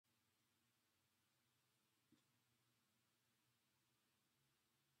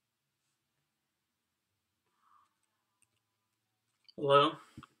Hello?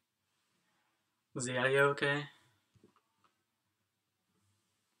 Is the audio okay? I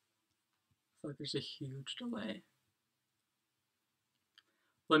feel like there's a huge delay.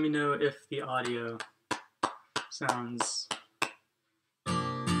 Let me know if the audio sounds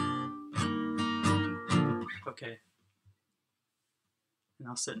okay. And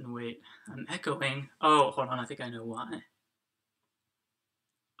I'll sit and wait. I'm echoing. Oh, hold on, I think I know why.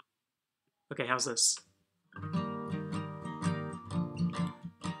 Okay, how's this?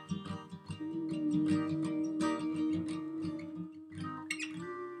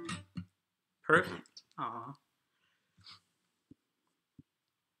 Perfect. Aw.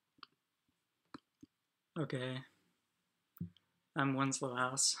 Okay. I'm Winslow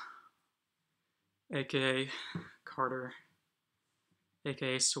House, aka Carter,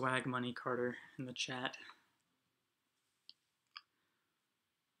 aka Swag Money Carter in the chat.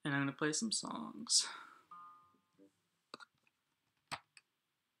 And I'm gonna play some songs.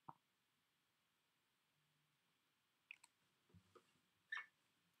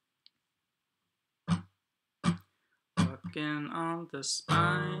 Walking on the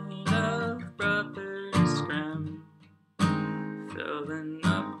spine of Brothers Grimm, filling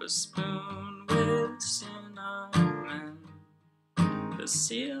up a spoon with cinnamon. The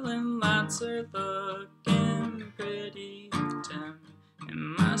ceiling lights are looking pretty dim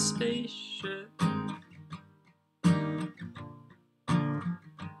in my spaceship.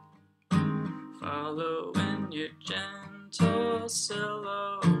 Following your gentle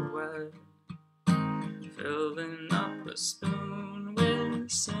silhouette, filling up a spoon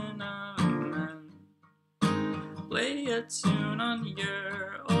with cinnamon. Play a tune on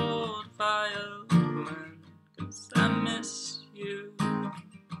your old violin, 'cause I miss you.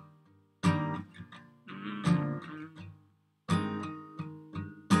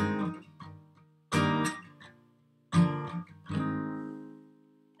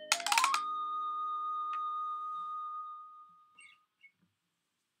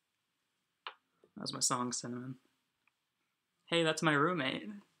 That was my song, Cinnamon. Hey, that's my roommate.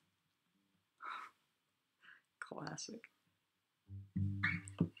 Classic.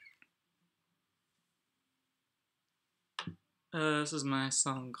 This is my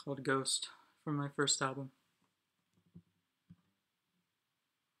song called Ghost from my first album.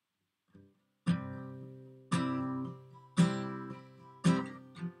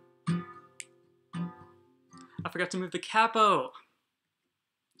 I forgot to move the capo.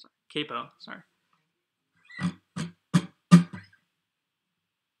 Sorry, capo, sorry.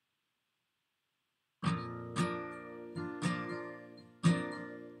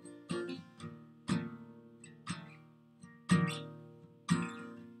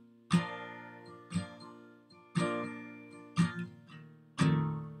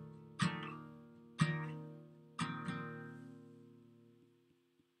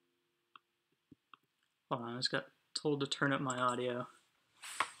 Hold on, I just got told to turn up my audio.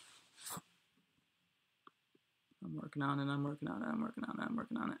 I'm working on it, I'm working on it, I'm working on it, I'm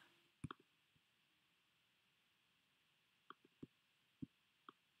working on it.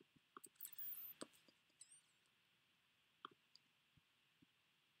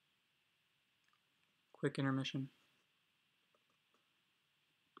 Quick intermission.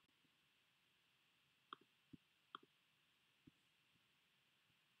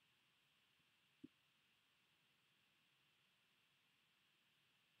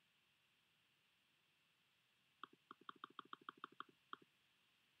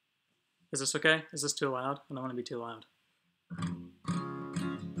 Is this okay? Is this too loud? I don't want to be too loud.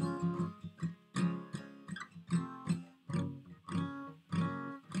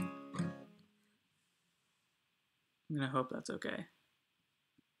 I'm gonna hope that's okay.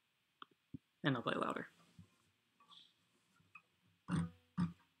 And I'll play louder.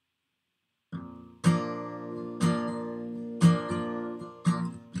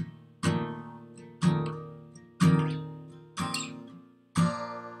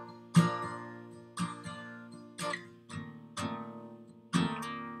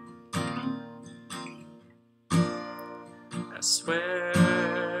 I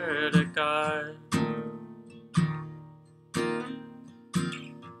swear to God,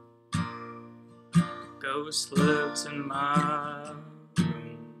 ghost lives in my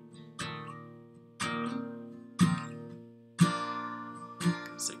room,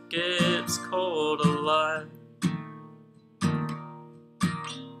 'cause it gets cold a lot.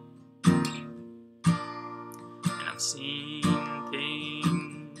 And I've seen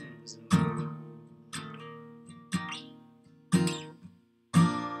things move,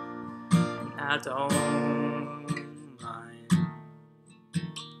 and I don't mind.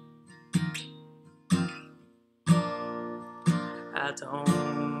 I I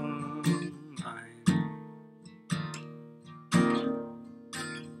don't mind.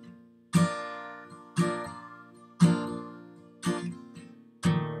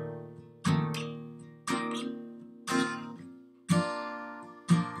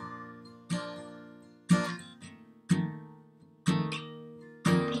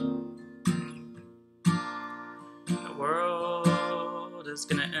 The world is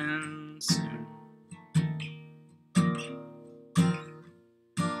gonna end soon,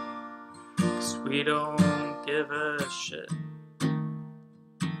 'cause we don't give a shit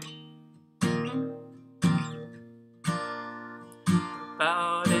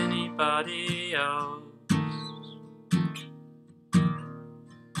about anybody else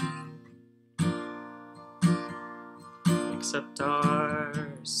except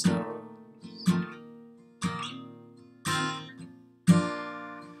ourselves.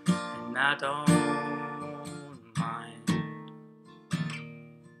 And I don't mind.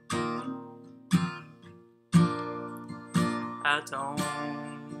 I don't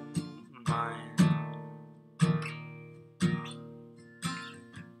mind.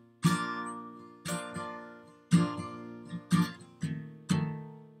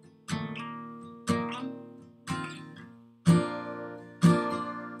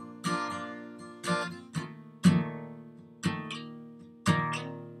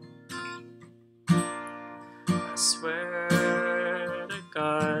 I swear to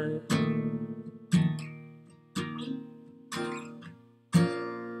God,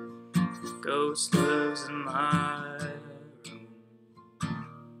 the ghost lives in my room,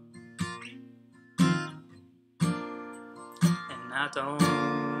 and I don't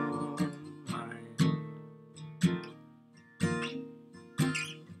mind.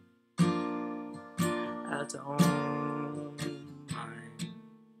 I don't mind.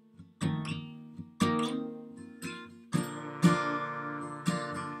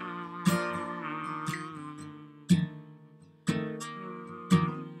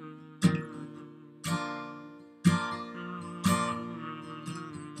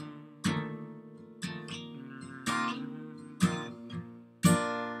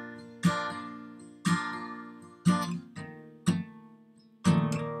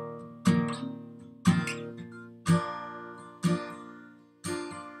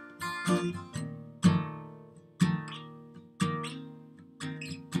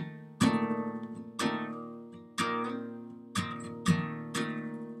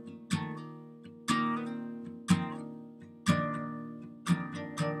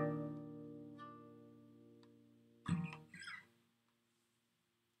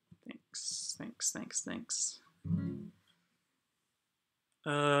 Thanks.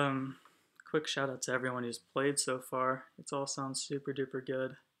 Quick shout out to everyone who's played so far. It all sounds super duper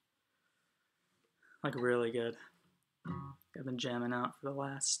good. Like really good. I've been jamming out for the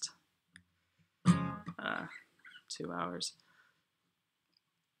last 2 hours.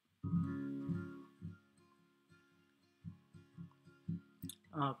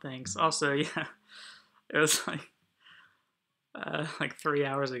 Oh, thanks. Also, yeah, it was like 3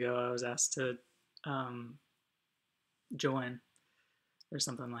 hours ago I was asked to join or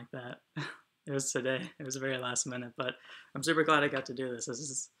something like that. It was today. It was very last minute, but I'm super glad I got to do this. This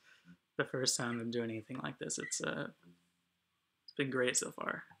is the first time I'm doing anything like this. It's been great so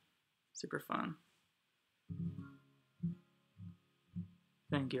far. Super fun.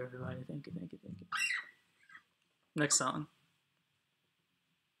 Thank you, everybody. Thank you. Next song.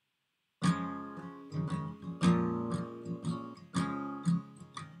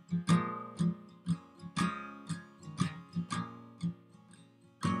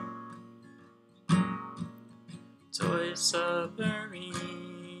 Toy submarine,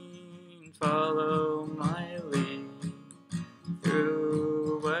 follow my lead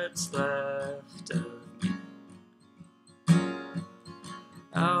through what's left of me.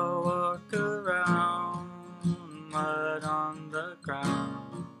 I'll walk around mud on the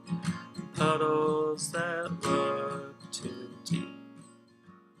ground, puddles that look too deep.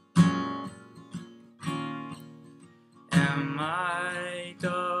 Am I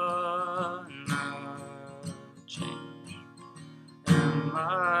gonna change? Am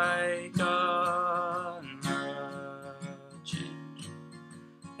I gonna change?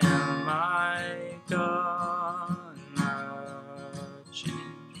 Am I gonna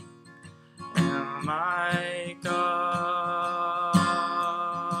change? Am I gonna?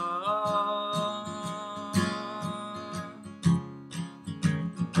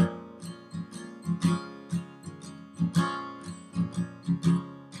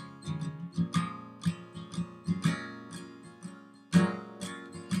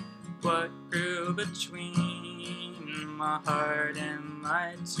 What grew between my heart and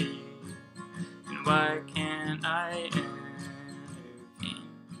my teeth. And why can't I intervene?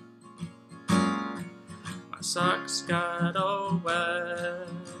 My socks got all wet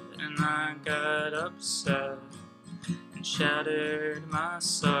and I got upset and shattered my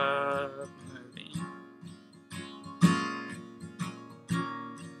submarine.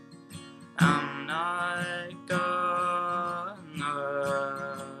 I'm not gonna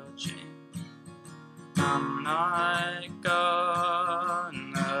change. I'm not gonna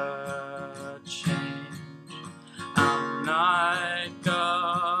change. I'm not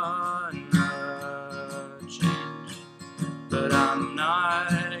gonna change. But I'm not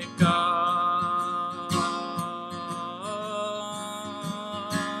gonna.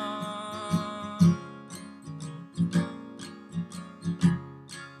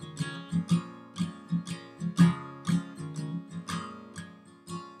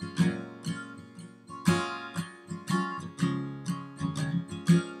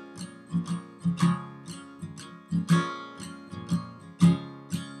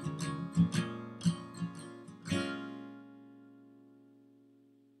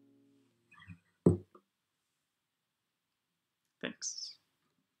 Thanks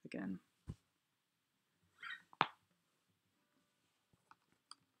again.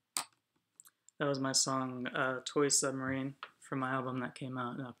 That was my song, Toy Submarine, from my album that came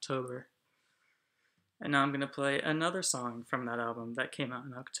out in October. And now I'm going to play another song from that album that came out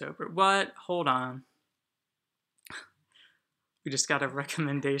in October. What? Hold on. We just got a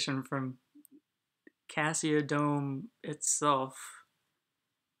recommendation from CASIODOME itself.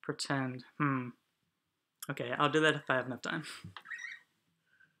 Pretend. Okay, I'll do that if I have enough time.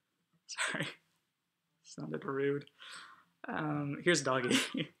 Sorry. Sounded rude. Here's Doggy.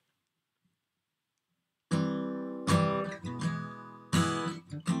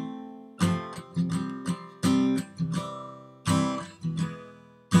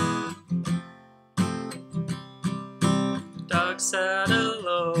 Dog sat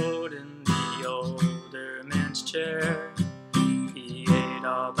alone in the older man's chair. He ate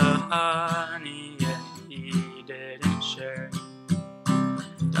all the honey and he didn't share.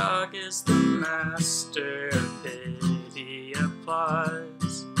 Dog is the master of pity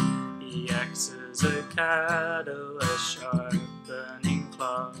applause. He acts as a catalyst, sharpening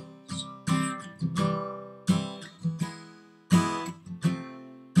claws.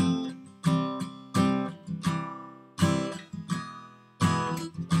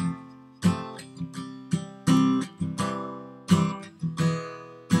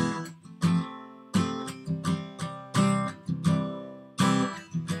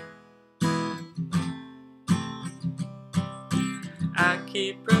 I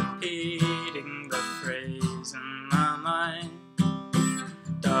keep repeating the phrase in my mind.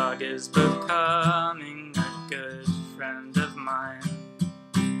 Dog is becoming a good friend of mine.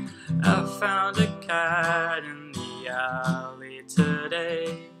 I found a cat in the alley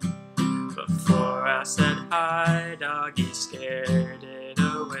today. Before I said hi, Doggy scared it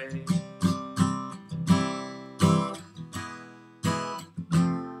away.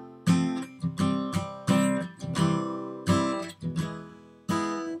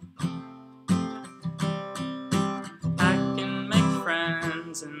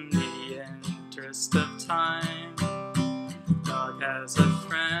 In the interest of time, Dog has a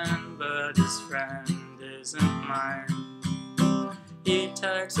friend, but his friend isn't mine. He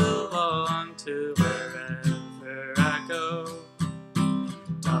tags along to wherever I go.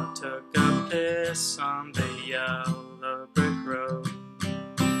 Dog took a piss on the yellow brick road.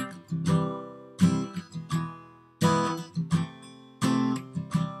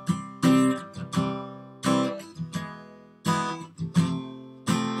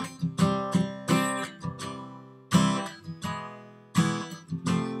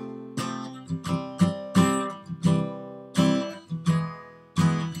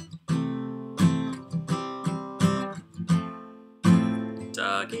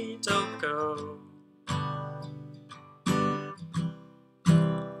 Doggy, don't go.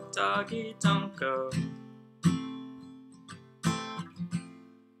 Doggy, don't go.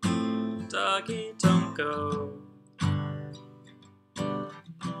 Doggy, don't go.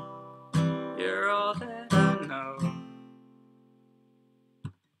 You're all that I know.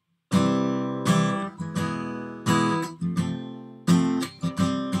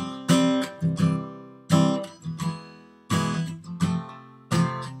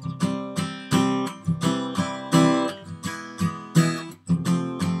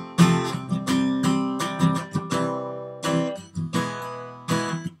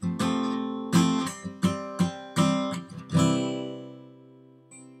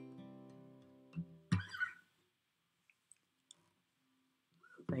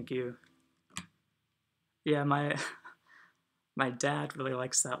 Thank you. Yeah, my my dad really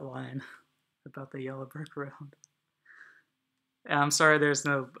likes that line about the yellow brick road. I'm sorry there's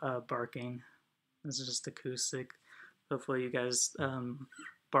no barking. This is just acoustic. Hopefully you guys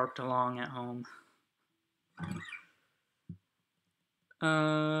barked along at home.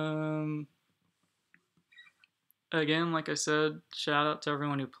 Again, like I said, shout out to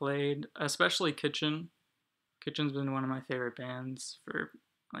everyone who played, especially Kitchen. Kitchen's been one of my favorite bands for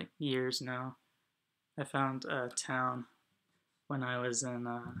like years now. I found Town when I was in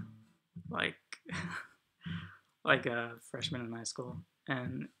like like a freshman in high school,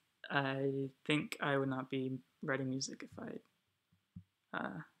 and I think I would not be writing music if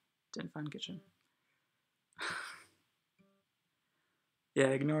I didn't find Kitchen. Yeah,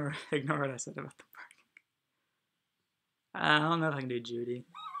 ignore what I said about the parking. I don't know if I can do Judy.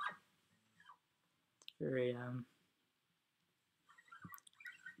 It's very I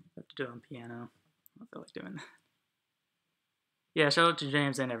have to do it on piano. I don't feel like doing that. Yeah, shout out to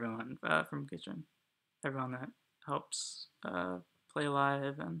James and everyone from Kitchen. Everyone that helps play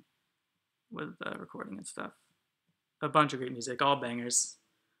live and with recording and stuff. A bunch of great music, all bangers.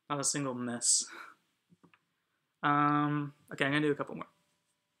 Not a single miss. Okay, I'm gonna do a couple more.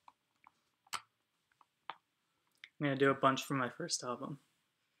 I'm gonna do a bunch from my first album,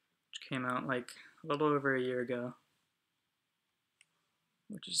 which came out like a little over a year ago,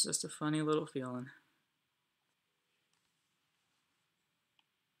 which is just a funny little feeling.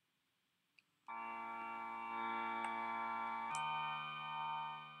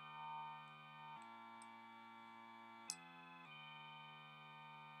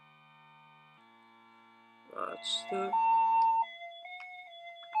 Watch the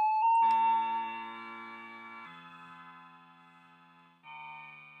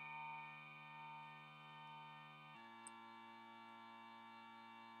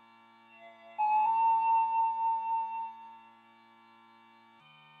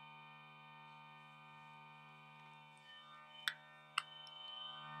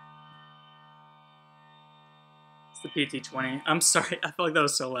It's the PT-20. I'm sorry. I feel like that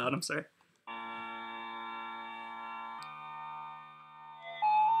was so loud. I'm sorry.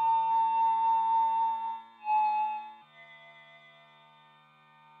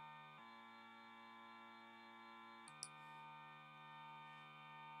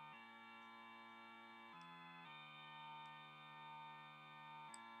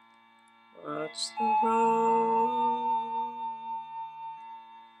 Watch the road.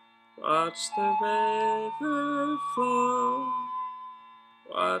 Watch the river flow.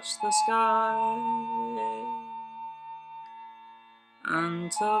 Watch the sky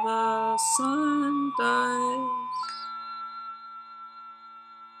until the sun dies.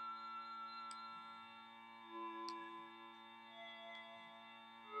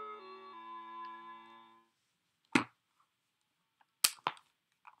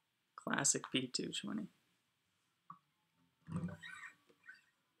 Classic P220.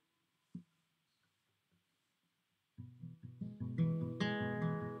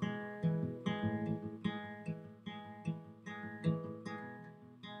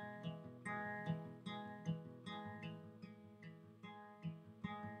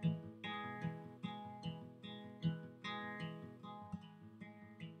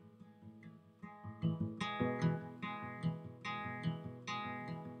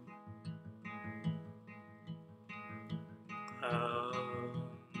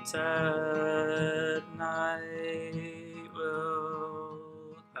 Clouds at night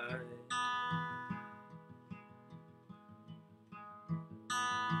will hide,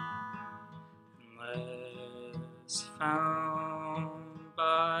 unless found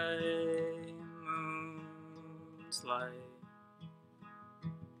by moon's light,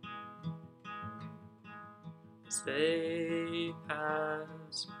 as they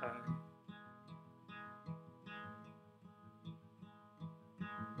pass by.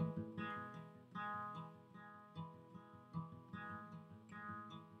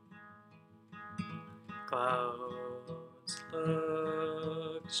 Clouds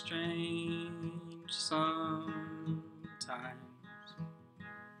look strange sometimes,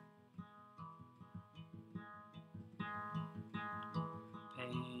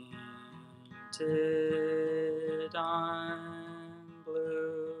 painted on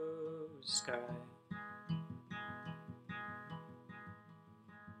blue sky,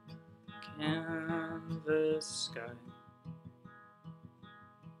 canvas sky.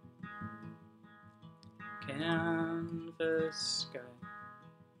 Canvas sky.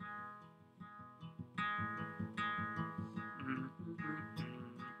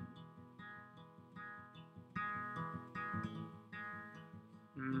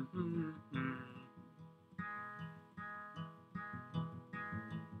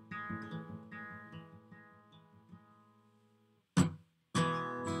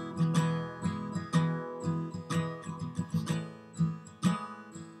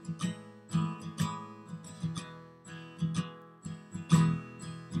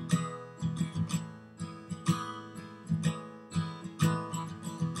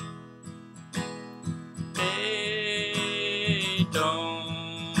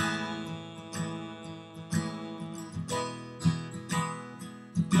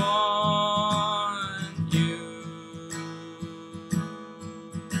 want you.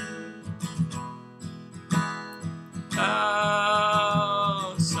 Outside,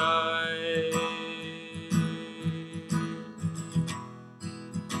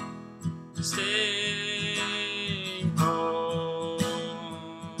 stay home,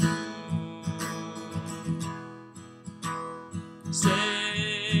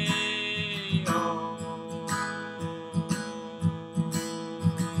 stay home.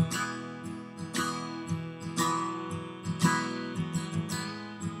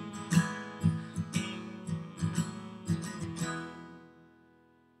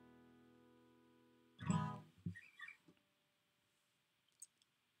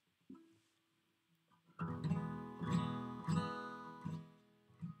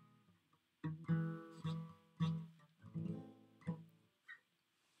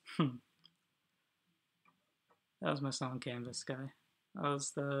 That was my song Canvas Guy. That was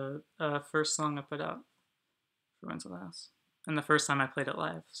the first song I put out for Winslow House. And the first time I played it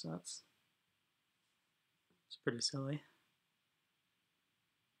live, so it's pretty silly.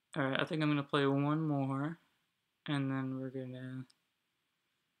 Alright, I think I'm gonna play one more, and then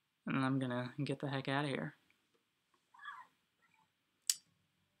I'm gonna get the heck out of here.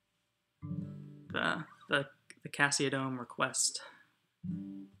 The CASIODOME request.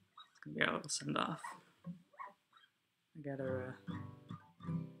 It's gonna be our little send off. I gotta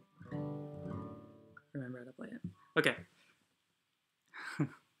remember how to play it. Okay.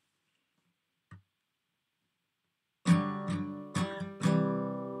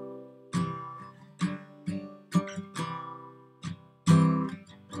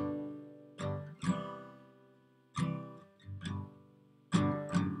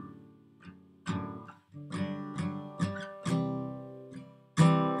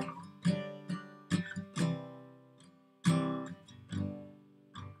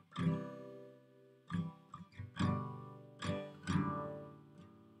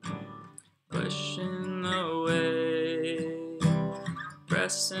 Pushing away,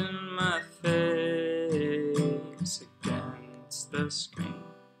 pressing my face against the screen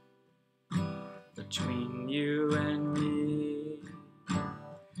between you and me.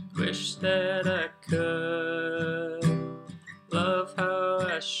 Wish that I could love how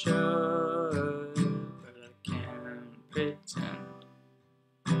I should, but I can't pretend.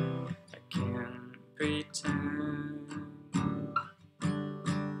 I can't pretend.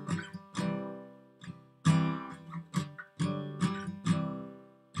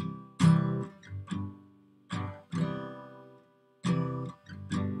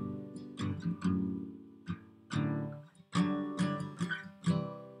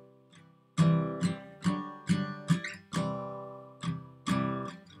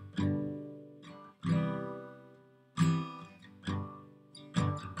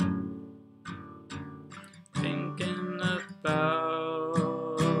 Thinking about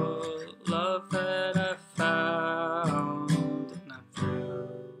love that I found and I threw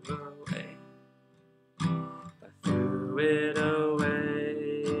away. I threw it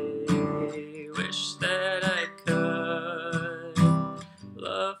away. Wish that I could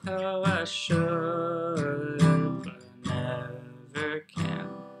love how I should, but I never can.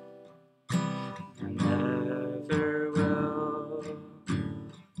 I never will.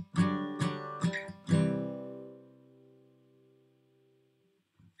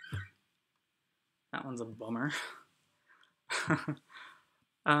 That one's a bummer.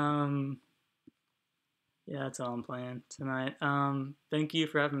 Yeah, that's all I'm playing tonight. Thank you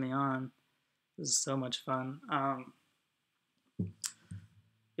for having me on. This is so much fun.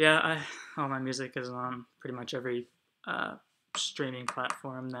 Yeah, all my music is on pretty much every streaming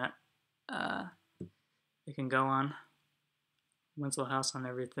platform that it can go on. Winslow House on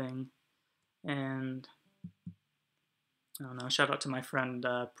everything. And I don't know, shout out to my friend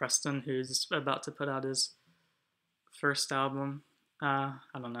Preston, who's about to put out his first album. I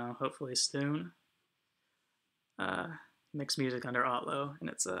don't know, hopefully soon. Makes music under Otlo, and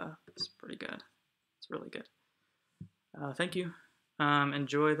it's pretty good. It's really good. Thank you.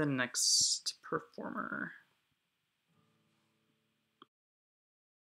 Enjoy the next performer.